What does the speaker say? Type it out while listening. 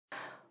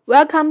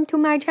Welcome to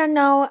my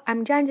channel.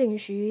 I'm Zhang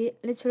Xu.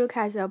 Let's look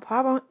at the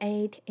problem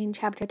 8 in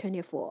chapter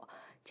 24.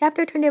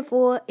 Chapter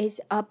 24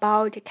 is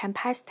about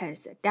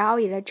capacitance,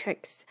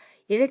 dielectrics,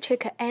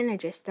 electric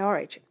energy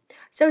storage.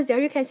 So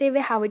there you can see we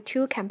have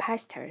two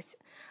capacitors.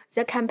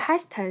 The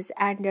capacitance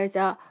and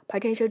the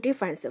potential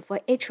difference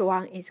for each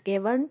one is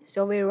given.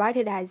 So we write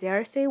it as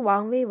there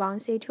C1, V1,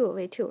 C2,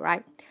 V2,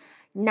 right?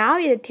 Now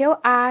it tells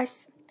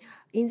us,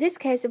 in this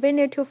case, we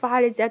need to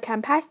find the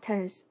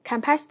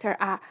capacitor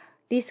are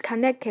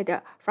disconnected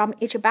from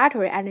each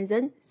battery, and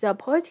then the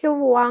positive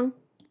one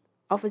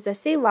of the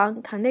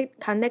C1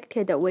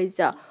 connected with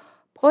the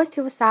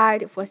positive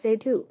side for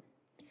C2.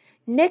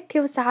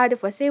 Negative side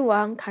for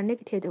C1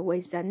 connected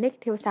with the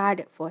negative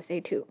side for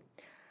C2.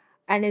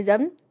 And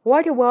then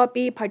what will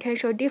be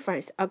potential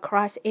difference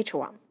across each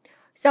one?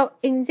 So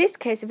in this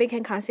case, we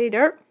can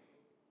consider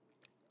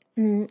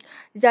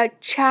the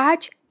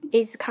charge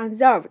is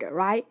conserved,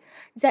 right?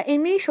 The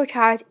initial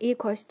charge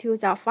equals to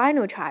the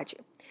final charge.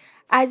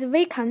 As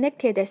we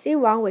connected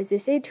C1 with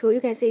C2,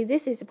 you can see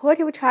this is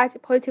positive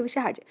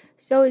charge,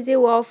 so they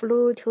will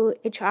flow to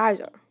each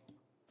other.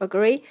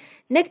 Agree?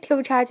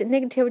 Negative charge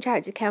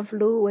can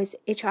flow with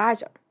each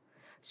other.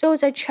 So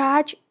the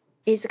charge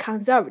is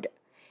conserved.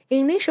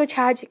 Initial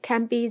charge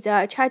can be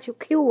the charge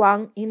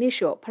Q1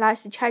 initial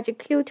plus charge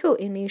Q2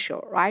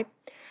 initial, right?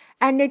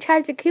 And the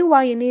charge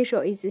Q1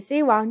 initial is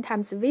C1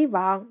 times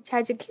V1,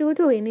 charge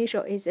Q2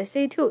 initial is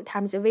C2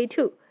 times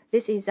V2.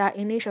 This is the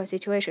initial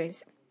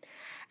situations.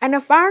 And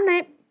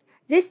finally,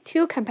 these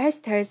two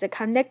capacitors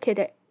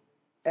connected,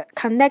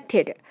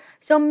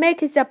 so make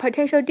the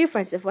potential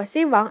difference for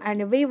C1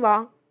 and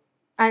V1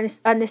 and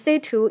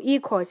C2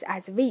 equals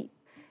as V.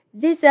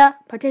 This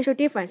potential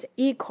difference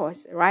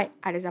equals, right,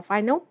 at the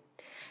final.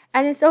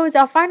 And so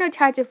the final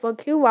charge for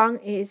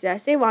Q1 is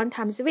C1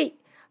 times V.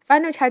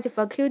 Final charge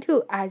for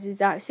Q2 as the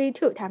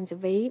C2 times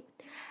V.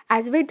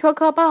 As we talk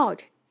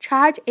about,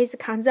 charge is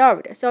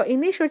conserved, so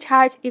initial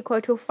charge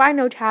equal to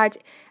final charge,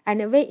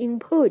 and we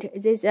input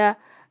these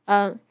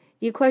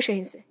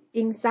equations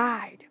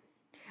inside.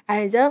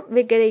 And then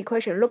we get an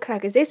equation look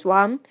like this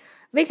one.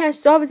 We can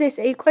solve this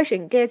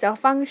equation, get a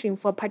function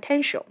for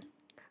potential,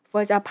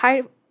 for the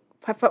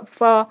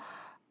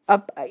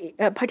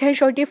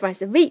potential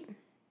difference V.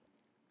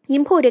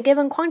 Input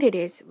given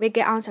quantities, we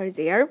get answer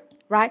there,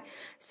 right?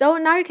 So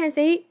now you can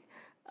see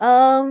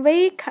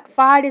we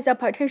find the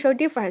potential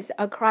difference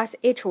across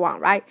each one,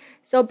 right?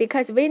 So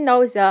because we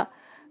know the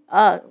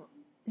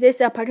this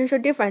potential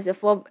difference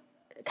for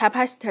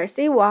capacitor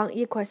C1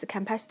 equals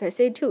capacitor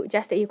C2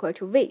 just equal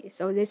to V.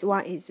 So this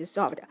one is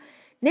solved.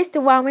 Next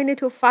one, we need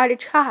to find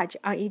charge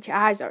on each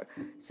other.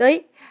 So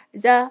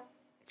the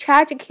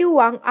charge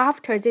Q1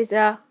 after this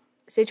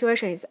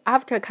situations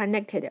after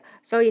connected,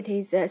 so it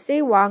is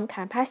C1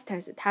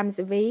 capacitance times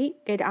V.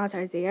 Get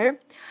answer there.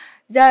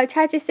 The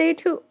charge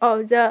C2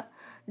 or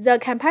the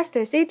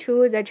capacitor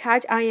C2, the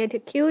charge on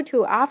it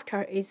Q2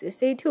 after is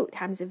C2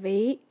 times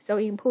V. So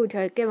input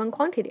given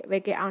quantity, we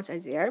get answer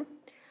there.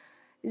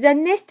 The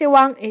next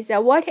one is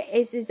what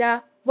is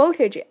the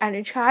voltage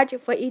and charge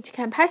for each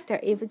capacitor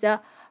if the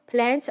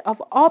plates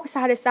of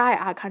opposite side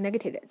are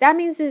connected. That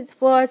means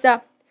for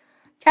the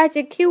charge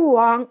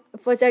Q1,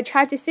 for the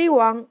charge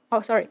C1,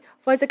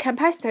 for the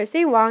capacitor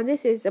C1,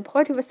 this is the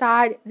positive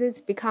side,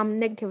 this become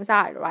negative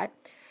side, right?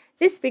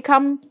 This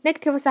become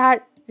negative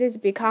side, this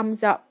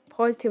becomes the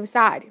positive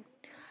side.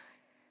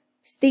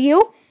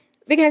 Still,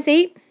 we can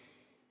see,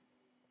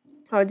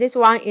 this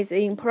one is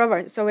in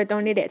progress, so we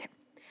don't need it.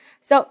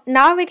 So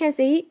now we can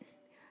see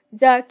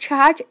the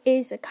charge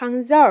is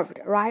conserved,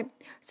 right?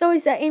 So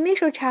it's the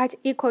initial charge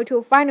equal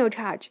to final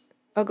charge.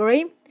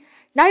 Agree?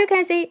 Now you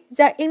can see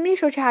the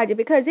initial charge,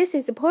 because this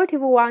is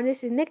positive one,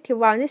 this is negative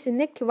one, this is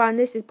negative one,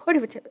 this is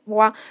positive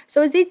one.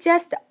 So they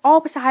just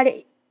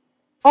opposite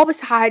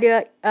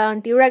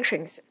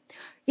directions.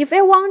 If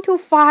we want to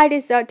find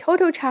the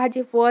total charge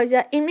for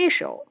the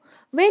initial,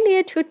 we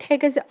need to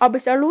take the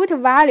absolute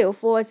value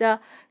for the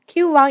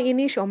Q1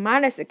 initial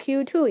minus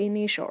Q2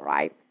 initial,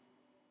 right?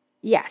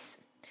 Yes.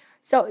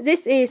 So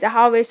this is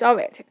how we solve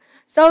it.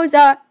 So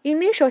the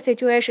initial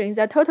situation,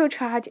 the total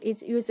charge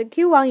is use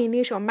Q1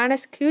 initial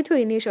minus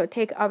Q2 initial,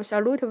 take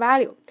absolute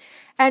value.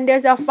 And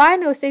the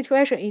final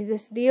situation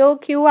is still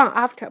Q1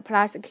 after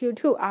plus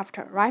Q2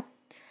 after, right?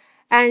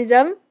 And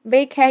then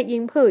we can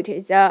input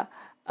the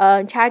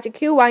charge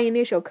Q1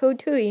 initial,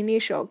 Q2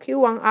 initial,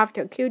 Q1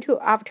 after, Q2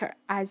 after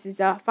as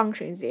the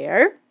function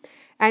there.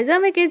 And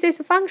then we get this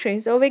function,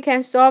 so we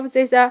can solve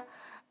this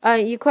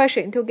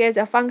equation to get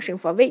the function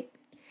for V.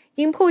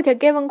 Input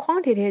given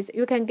quantities,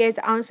 you can get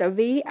the answer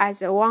V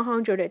as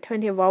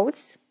 120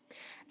 volts.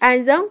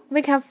 And then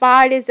we can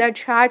find the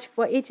charge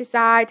for each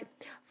side.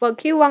 For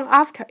Q1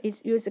 after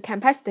is use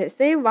capacitor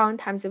C1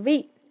 times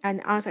V,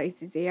 and answer is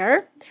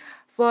there.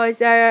 For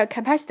the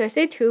capacitor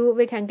C2,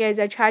 we can get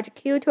the charge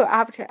Q2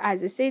 after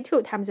as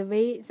C2 times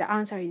V. The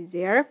answer is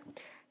there.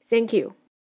 Thank you.